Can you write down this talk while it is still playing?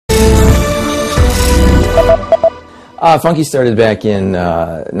Funky started back in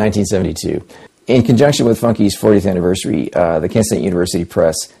 1972. In conjunction with Funky's 40th anniversary, the Kent State University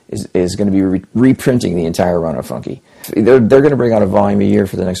Press is going to be reprinting the entire run of Funky. They're going to bring out a volume a year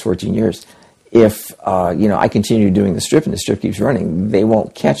for the next 14 years. If I continue doing the strip and the strip keeps running, they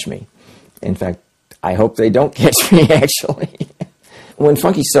won't catch me. In fact, I hope they don't catch me, actually. When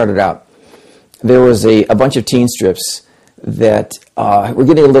Funky started out, there was a bunch of teen strips that were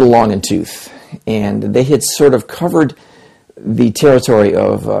getting a little long in tooth, and they had sort of covered the territory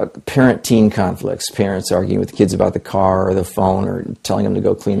of parent-teen conflicts, parents arguing with kids about the car or the phone or telling them to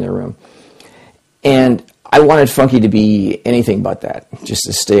go clean their room. And I wanted Funky to be anything but that, just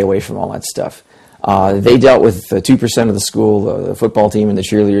to stay away from all that stuff. They dealt with 2% of the school, the football team and the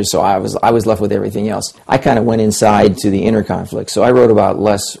cheerleaders, so I was left with everything else. I kind of went inside to the inner conflict. So I wrote about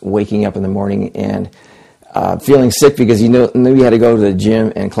Les waking up in the morning and feeling sick because he knew he had to go to the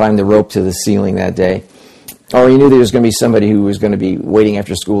gym and climb the rope to the ceiling that day. Or he knew there was going to be somebody who was going to be waiting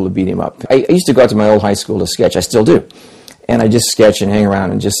after school to beat him up. I used to go out to my old high school to sketch. I still do. And I just sketch and hang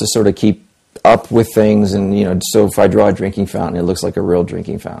around and just to sort of keep up with things. And, so if I draw a drinking fountain, it looks like a real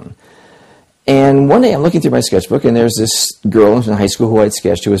drinking fountain. And one day I'm looking through my sketchbook, and there's this girl in high school who I'd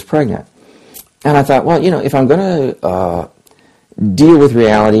sketched who was pregnant. And I thought, well, if I'm going to deal with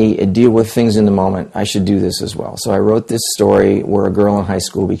reality and deal with things in the moment, I should do this as well. So I wrote this story where a girl in high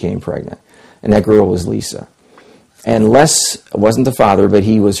school became pregnant. And that girl was Lisa. And Les wasn't the father, but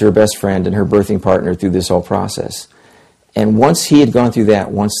he was her best friend and her birthing partner through this whole process. And once he had gone through that,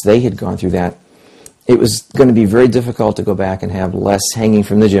 once they had gone through that, it was going to be very difficult to go back and have Les hanging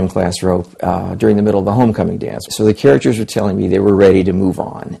from the gym class rope during the middle of the homecoming dance. So the characters were telling me they were ready to move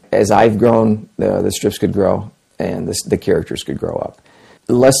on. As I've grown, the strips could grow and the characters could grow up.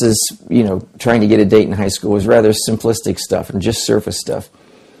 Les's, trying to get a date in high school was rather simplistic stuff and just surface stuff.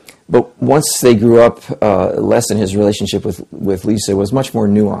 But once they grew up, Les and his relationship with Lisa was much more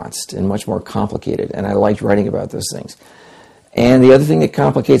nuanced and much more complicated, and I liked writing about those things. And the other thing that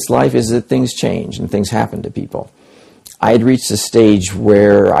complicates life is that things change and things happen to people. I had reached a stage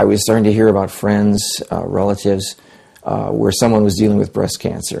where I was starting to hear about friends, relatives, where someone was dealing with breast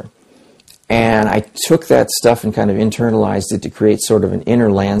cancer. And I took that stuff and kind of internalized it to create sort of an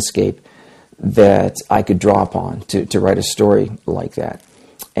inner landscape that I could draw upon to write a story like that.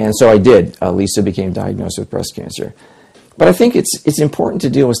 And so I did. Lisa became diagnosed with breast cancer. But I think it's important to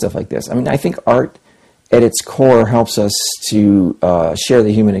deal with stuff like this. I mean, I think art at its core helps us to share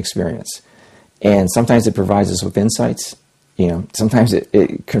the human experience. And sometimes it provides us with insights. Sometimes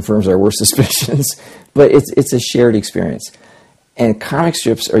it confirms our worst suspicions. But it's a shared experience. And comic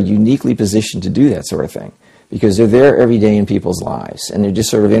strips are uniquely positioned to do that sort of thing because they're there every day in people's lives. And they're just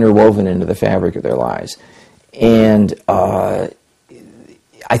sort of interwoven into the fabric of their lives. And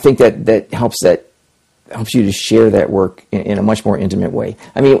I think that helps you to share that work in a much more intimate way.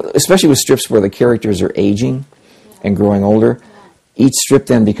 I mean, especially with strips where the characters are aging and growing older, each strip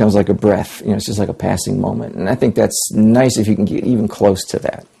then becomes like a breath. It's just like a passing moment. And I think that's nice if you can get even close to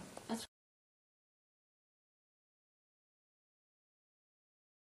that.